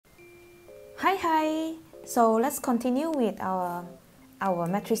Hi. So let's continue with our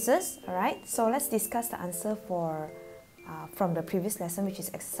matrices. All right. So let's discuss the answer for from the previous lesson, which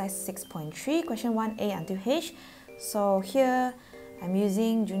is exercise 6.3, question 1a until H. So here I'm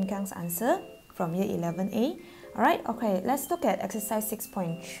using Jun Kang's answer from year 11a. All right. Okay. Let's look at exercise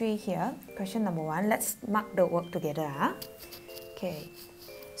 6.3 here. Question number 1. Let's mark the work together. Okay.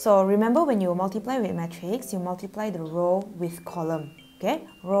 So remember, when you multiply with matrix, you multiply the row with column. Okay,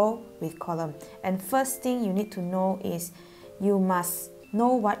 row with column. And first thing you need to know is you must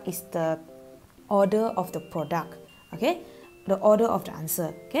know what is the order of the product. Okay, the order of the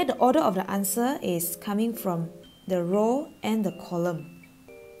answer. Okay, the order of the answer is coming from the row and the column.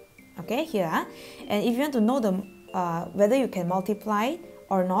 Okay, here. And if you want to know the whether you can multiply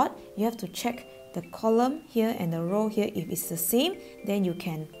or not, you have to check the column here and the row here. If it's the same, then you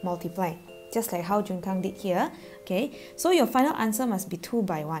can multiply. Just like how Jun Kang did here. Okay, so your final answer must be 2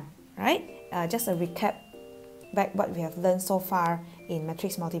 by 1, right? Just a recap back what we have learned so far in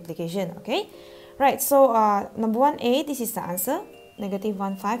matrix multiplication. Okay, right. So number 1a, this is the answer. Negative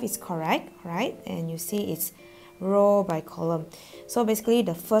 1, 5 is correct, right? And you see it's row by column. So basically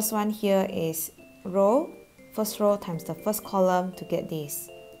the first one here is row, first row times the first column to get this.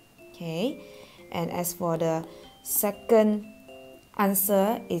 Okay, and as for the second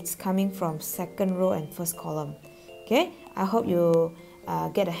answer, it's coming from second row and first column. Okay, I hope you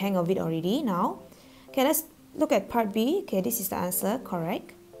get a hang of it already now. Okay, let's look at part B. Okay, this is the answer,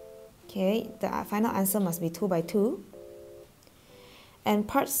 correct. Okay, the final answer must be 2 by 2. And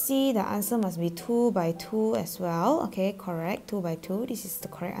part C, the answer must be 2 by 2 as well. Okay, correct, 2 by 2. This is the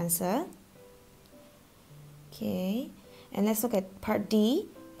correct answer. Okay, and let's look at part D.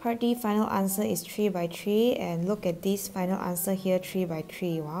 Part D, final answer is 3 by 3, and look at this final answer here, 3 by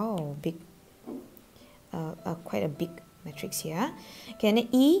 3. Wow, big, quite a big matrix here. Okay, and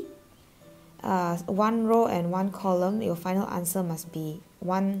E, 1 row and 1 column. Your final answer must be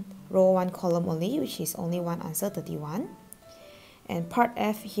 1 row, 1 column only, which is only one answer, 31. And part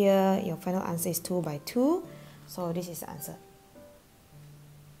F here, your final answer is 2 by 2. So this is the answer.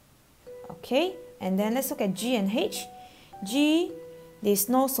 Okay, and then let's look at G and H. G, there's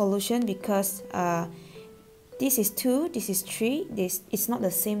no solution because this is 2, this is 3, it's not the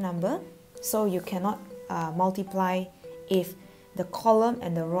same number, so you cannot multiply if the column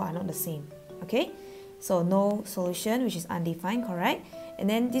and the row are not the same. Okay, so no solution, which is undefined, correct? And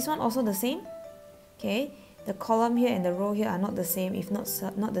then this one also the same. Okay, the column here and the row here are not the same. If not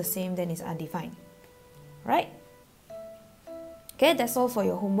the same, then it's undefined, right? Okay, that's all for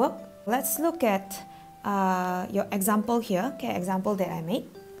your homework. Let's look at your example here. Okay, example that I made.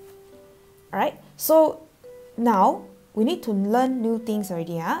 Alright, so now we need to learn new things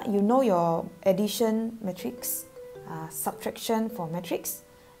already. You know your addition matrix, subtraction for matrix,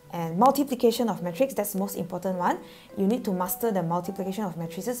 and multiplication of matrix. That's the most important one. You need to master the multiplication of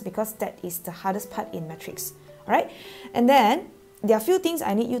matrices because that is the hardest part in matrix. Alright, and then there are a few things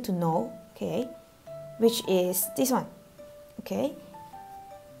I need you to know, okay, which is this one. Okay,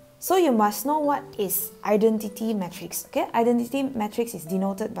 so you must know what is identity matrix. Okay, identity matrix is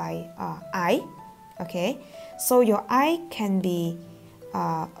denoted by I. Okay, so your I can be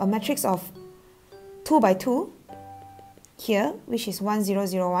a matrix of 2 by 2 here, which is 1, 0,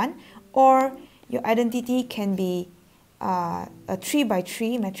 0, 1, or your identity can be a 3 by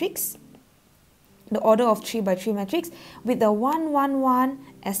 3 matrix, the order of 3 by 3 matrix, with the 1, 1, 1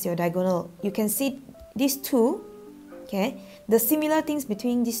 as your diagonal. You can see these two. Okay, the similar things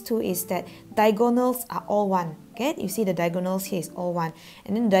between these two is that diagonals are all 1. Okay, you see the diagonals here is all 1,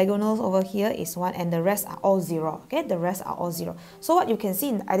 and then the diagonals over here is 1, and the rest are all 0. Okay, the rest are all 0. So what you can see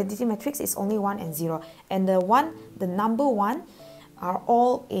in the identity matrix is only 1 and 0, and the number 1 are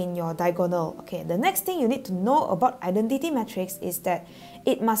all in your diagonal. Okay, the next thing you need to know about identity matrix is that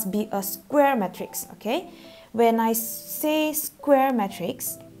it must be a square matrix. Okay, when I say square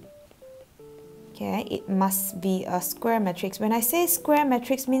matrix, okay, it must be a square matrix. When I say square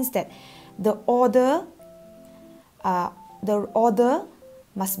matrix, means that the order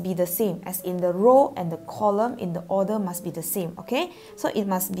must be the same, as in the row and the column in the order must be the same. Okay, so it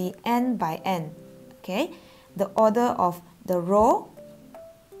must be n by n. Okay, the order of the row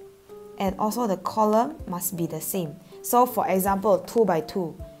and also the column must be the same. So for example, 2 by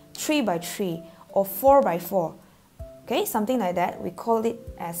 2, 3 by 3, or 4 by 4. Okay, something like that. We call it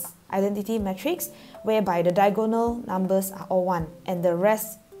as identity matrix, whereby the diagonal numbers are all 1 and the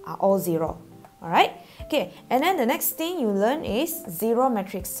rest are all 0. Alright? Okay, and then the next thing you learn is zero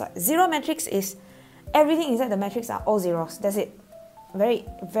matrix. So zero matrix is everything inside the matrix are all zeros. That's it. Very,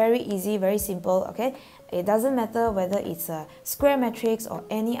 very easy, very simple. Okay, it doesn't matter whether it's a square matrix or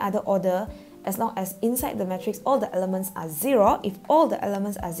any other order. as long as inside the matrix all the elements are 0. If all the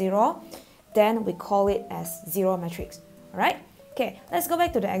elements are 0, then we call it as 0 matrix. Alright? Okay, let's go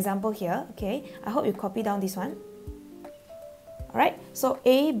back to the example here. Okay, I hope you copy down this one. Alright, so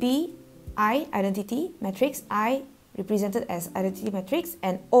A, B, I, identity matrix, I represented as identity matrix,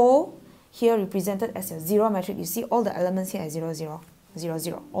 and O here represented as your 0 matrix. You see all the elements here as 0, 0, 0,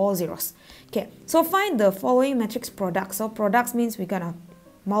 0, all zeros. Okay, so find the following matrix products. So products means we're gonna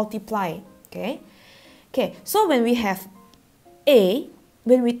multiply. Okay, so when we have A,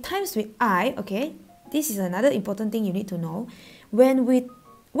 when we times with I, okay, this is another important thing you need to know.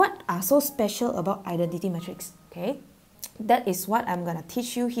 What are so special about identity matrix? Okay, that is what I'm gonna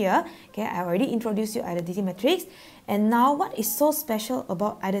teach you here. Okay, I already introduced you identity matrix, and now what is so special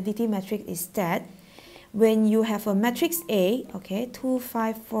about identity matrix is that when you have a matrix A, okay, 2,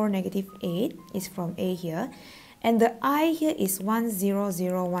 5, 4, negative 8 is from A here, and the I here is 1, 0,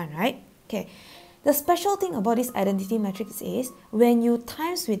 0, 1, right? Okay, the special thing about this identity matrix is when you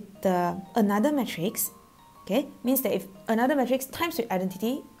times with another matrix, okay, means that if another matrix times with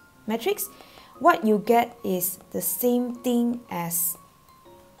identity matrix, what you get is the same thing as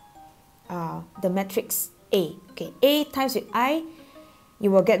the matrix A. Okay, A times with I, you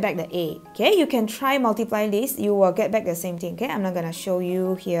will get back the A. Okay, you can try multiplying this, you will get back the same thing. Okay, I'm not gonna show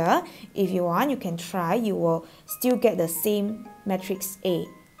you here. If you want, you can try, you will still get the same matrix A.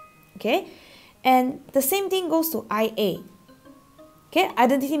 Okay, and the same thing goes to IA. Okay,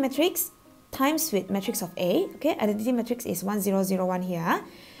 identity matrix times with matrix of A. Okay, identity matrix is 1, 0, 0, 1 here.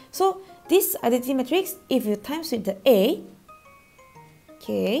 So this identity matrix, if you times with the A,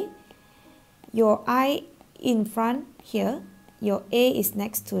 okay, your I in front here, your A is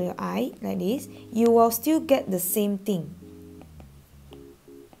next to your I, like this, you will still get the same thing,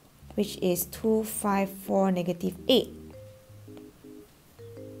 which is 2, 5, 4, negative 8.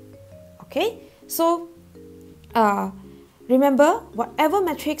 Okay, so remember, whatever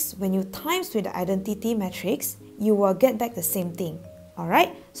matrix, when you times with the identity matrix, you will get back the same thing.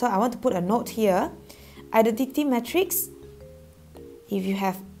 Alright, so I want to put a note here. Identity matrix, if you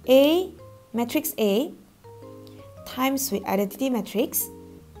have A, matrix A, times with identity matrix,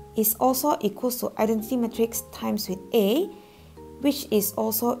 is also equals to identity matrix times with A, which is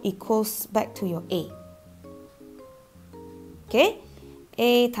also equals back to your A. Okay,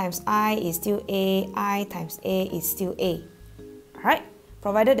 A times I is still A, I times A is still A. Alright,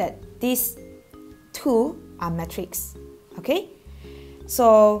 provided that these two are matrix. Okay,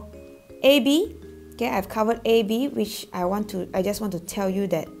 so AB, okay, I've covered AB, which I just want to tell you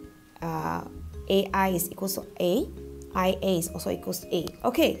that AI is equals to A, IA is also equals to A.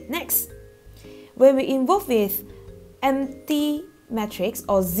 Okay, next, when we involve with empty matrix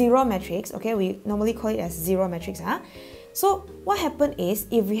or 0 matrix, okay, we normally call it as 0 matrix. So what happens is,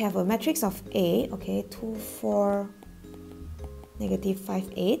 if we have a matrix of A, okay, 2, 4, negative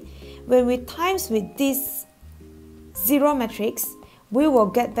 5, 8, when we times with this 0 matrix, we will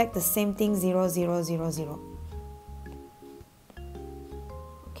get back the same thing, 0, 0, 0, 0.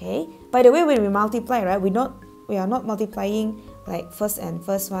 Okay, by the way, when we multiply, right, we are not multiplying like first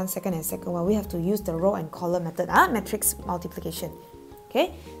one, second and second one. We have to use the row and column method, matrix multiplication.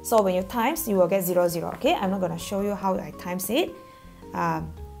 Okay, so when you times, you will get 0, 0. Okay, I'm not going to show you how I times it.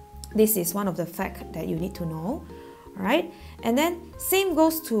 This is one of the facts that you need to know. Alright, and then same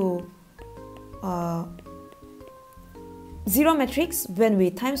goes to 0 matrix. When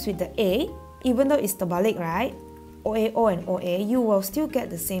we times with the A, even though it's terbalik, right, OA, O and OA, you will still get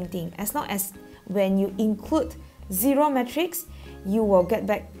the same thing. As long as when you include 0 matrix, you will get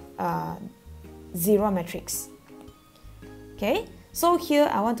back 0 matrix. Okay, so here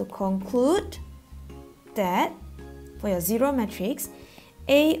I want to conclude that for your 0 matrix,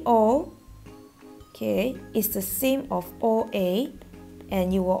 AO, okay, is the same of OA,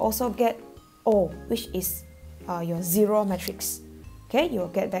 and you will also get O, which is your 0 matrix. Okay, you will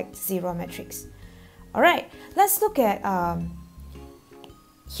get back 0 matrix. Alright, let's look at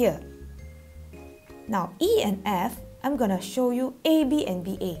here. Now, E and F, I'm gonna show you AB and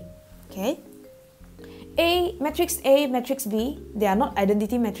BA. Okay, matrix A, matrix B, they are not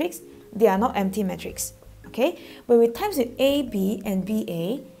identity matrix, they are not empty matrix. Okay, when we times with AB and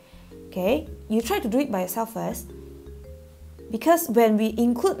BA, okay, you try to do it by yourself first, because when we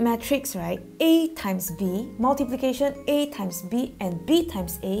include matrix, right, A times B, multiplication A times B and B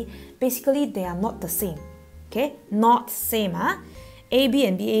times A, basically they are not the same. Okay, not same. AB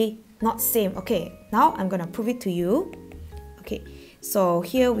and BA not same. Okay, now I'm gonna prove it to you. Okay, so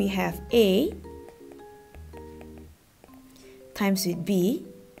here we have A times with B.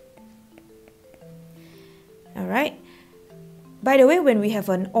 Alright, By the way, when we have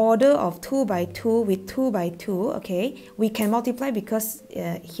an order of 2 by 2 with 2 by 2, okay, we can multiply because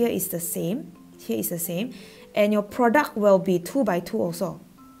here is the same. Here is the same. And your product will be 2 by 2 also.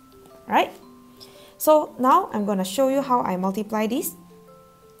 Right? So now I'm going to show you how I multiply this.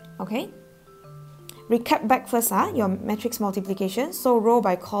 Okay. Recap back first, your matrix multiplication. So row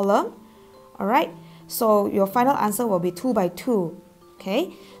by column. Alright. So your final answer will be 2 by 2.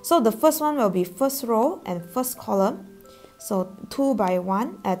 Okay. So the first one will be first row and first column. So 2 by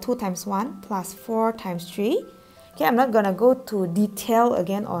 1, 2 times 1 plus 4 times 3. Okay, I'm not going to go to detail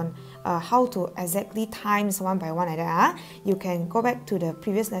again on how to exactly times 1 by 1 like that. You can go back to the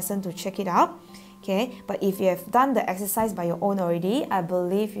previous lesson to check it out. Okay, but if you have done the exercise by your own already, I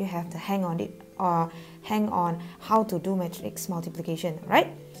believe you have to hang on it or hang on how to do matrix multiplication, right?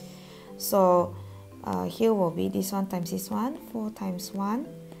 So here will be this one times this one, 4 times 1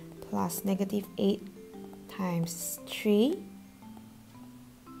 plus negative 8 times 3.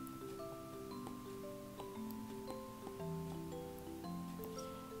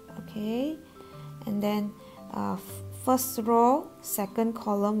 Okay, and then first row, second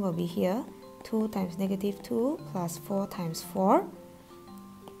column will be here. 2 times negative 2 plus 4 times 4.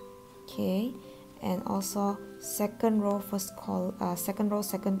 Okay, and also second row, second row,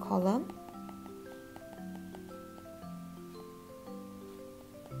 second column.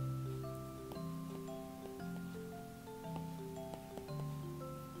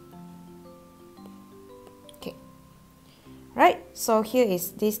 Okay, right, so here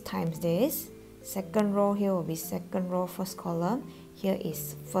is this times this. Second row here will be second row, first column. Here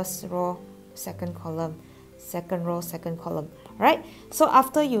is first row, second column, second row, second column. Right, so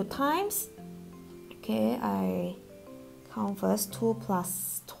after you times, okay, I count first. 2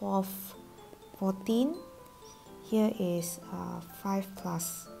 plus 12, 14. Here is 5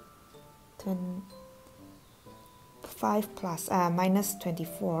 plus 10, 5 plus minus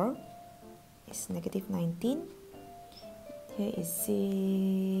 24 is negative 19. Here is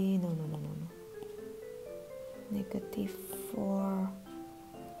no, negative 4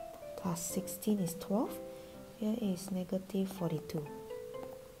 plus 16 is 12. Here is negative 42.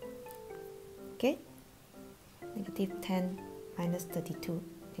 Okay, negative 10 minus 32,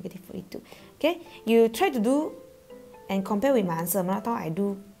 negative 42. Okay, you try to do and compare with my answer. Not I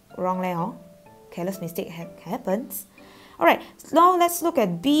do wrong there. Careless mistake happens. Alright, now let's look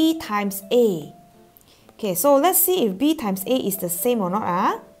at B times A. Okay, so let's see if B times A is the same or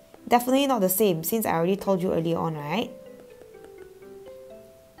not. Definitely not the same, since I already told you earlier on, right?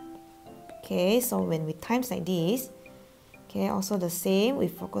 Okay, so when we times like this, okay, also the same, we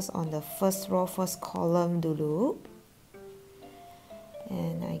focus on the first row, first column dulu.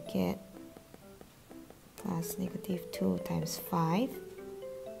 And I get plus negative 2 times 5.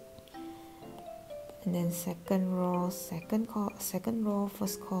 And then second row, second row,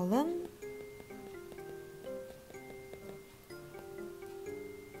 first column.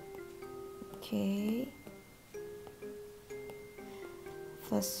 Okay.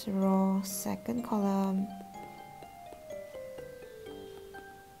 First row, second column.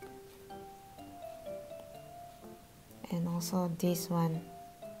 And also this one.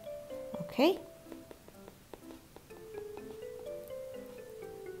 Okay.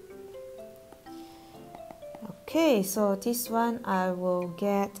 Okay, so this one I will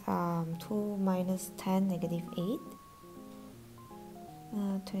get 2 minus 10, negative 8.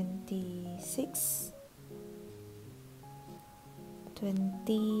 26,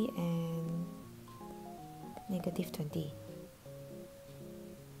 20 and negative 20.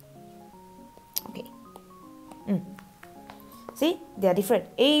 Okay. See, they are different.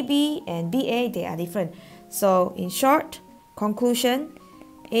 A, B and BA, they are different. So in short, conclusion,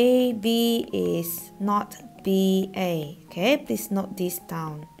 A, B is not BA. Okay, please note this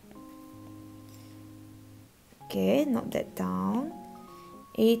down. Okay, note that down.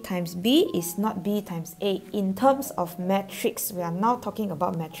 A times B is not B times A. In terms of matrix, we are now talking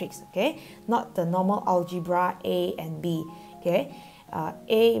about matrix, okay? Not the normal algebra A and B, okay?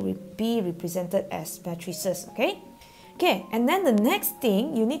 B represented as matrices, okay? Okay, and then the next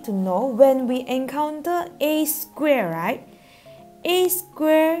thing you need to know, when we encounter A square, right? A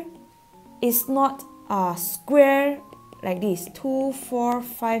square is not a square like this, 2, 4,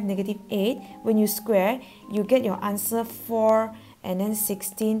 5, negative 8. When you square, you get your answer 4, and then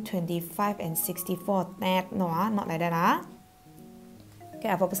 16, 25, and 64. No, not like that. Okay,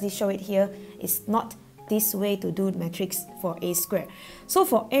 I purposely show it here. It's not this way to do matrix for A square. So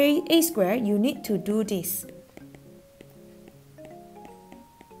for A square, you need to do this.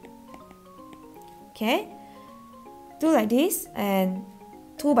 Okay, do like this, and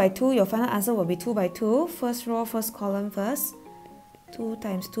 2 by 2, your final answer will be 2 by 2. First row, first column first. 2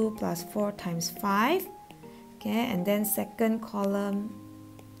 times 2 plus 4 times 5. Okay, and then second column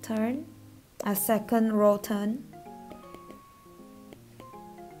turn, second row turn,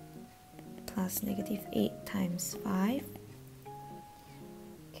 plus negative 8 times 5.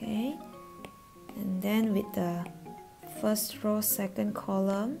 Okay, and then with the first row second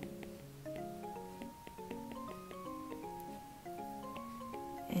column,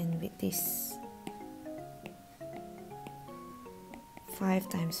 and with this 5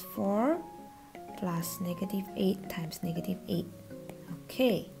 times 4 plus negative 8 times negative 8.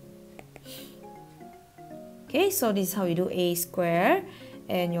 Okay. Okay, so this is how you do a square,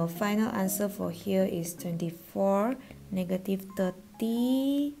 and your final answer for here is 24, negative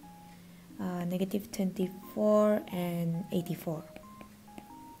 30, negative 24, and 84.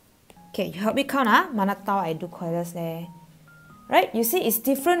 Okay, you help me count, Mana tahu I do quarters there. Right, you see it's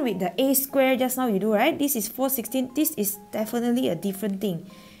different with the a square just now you do, right? This is 416, this is definitely a different thing.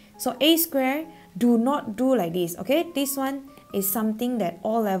 So a square, do not do like this, okay? This one is something that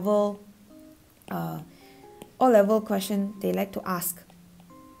all level question they like to ask.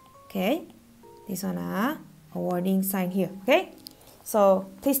 Okay, this one a warning sign here, okay?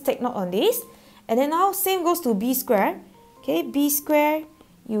 So please take note on this. And then now same goes to b square. Okay, b square,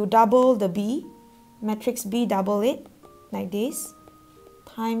 you double the b, matrix B, double it like this,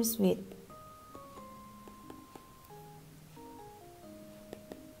 times with,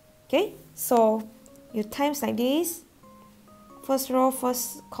 okay, so you times like this, first row,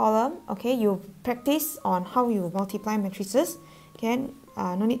 first column. Okay, you practice on how you multiply matrices. Okay,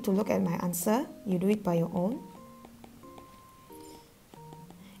 no need to look at my answer, you do it by your own.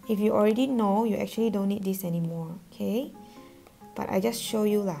 If you already know, you actually don't need this anymore, okay? But I just show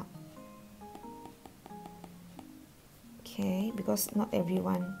you lah. Okay, because not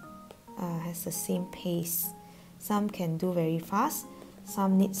everyone has the same pace. Some can do very fast,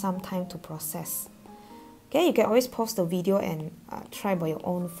 some need some time to process. Okay, you can always pause the video and try by your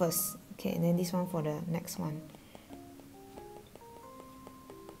own first. Okay, and then this one for the next one.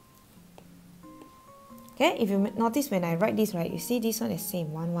 Okay, if you notice when I write this, right, you see this one is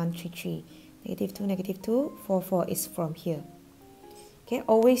same, 1, 1, 3, 3. negative 2, 4, 4 is from here. Okay,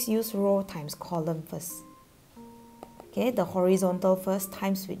 always use row times column first. Okay, the horizontal first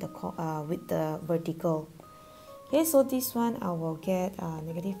times with the vertical. Okay, so this one I will get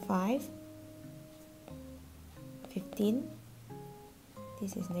negative 5, 15.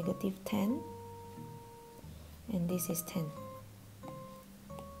 This is negative 10, and this is 10.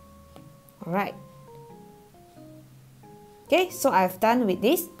 Alright. Okay, so I've done with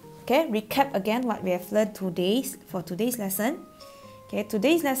this. Okay, recap again what we have learned for today's lesson. Okay,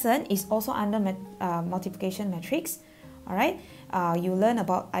 today's lesson is also under multiplication matrix. Alright, you learn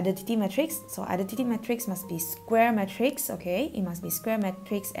about identity matrix. So identity matrix must be square matrix. Okay, it must be square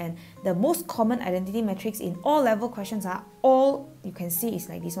matrix, and the most common identity matrix in all level questions are all you can see is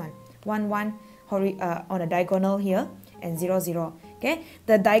like this one, 1, 1 on a diagonal here, and 0, 0. Okay,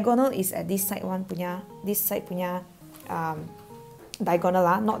 the diagonal is at this side this side punya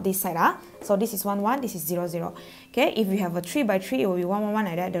diagonal not this side so this is 1, 1, this is 0, 0. Okay, if you have a 3 by 3, it will be 1, 1, 1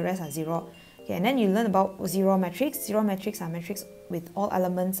 like that, the rest are 0. Okay, and then you learn about zero matrix. Zero matrix are matrix with all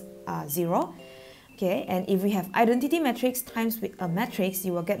elements 0. Okay, and if we have identity matrix times with a matrix,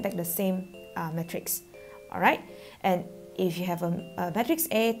 you will get back the same matrix. Alright, and if you have a matrix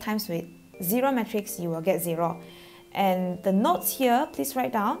A times with zero matrix, you will get 0. And the notes here, please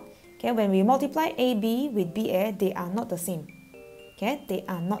write down. Okay, when we multiply AB with BA, they are not the same. Okay, they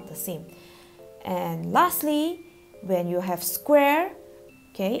are not the same. And lastly, when you have square,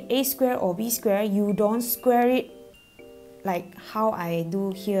 okay, A square or B square, you don't square it like how I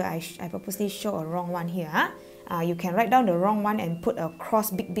do here. I purposely show a wrong one here. You can write down the wrong one and put a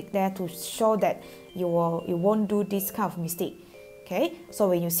cross big there to show that you won't do this kind of mistake. Okay, so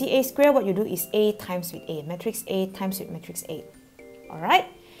when you see A square, what you do is A times with A, matrix A times with matrix A. Alright,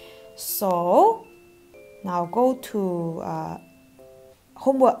 so now go to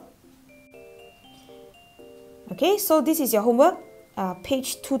homework. Okay, so this is your homework,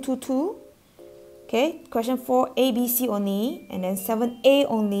 page 222. Okay, question 4, A, B, C only, and then 7A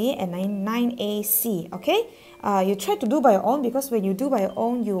only, and 9A, C. Okay, you try to do by your own, because when you do by your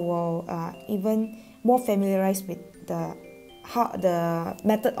own, you will even more familiarized with the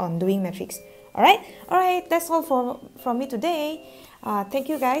method on doing matrix. Alright, that's all from me today. Thank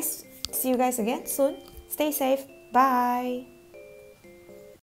you guys. See you guys again soon. Stay safe. Bye.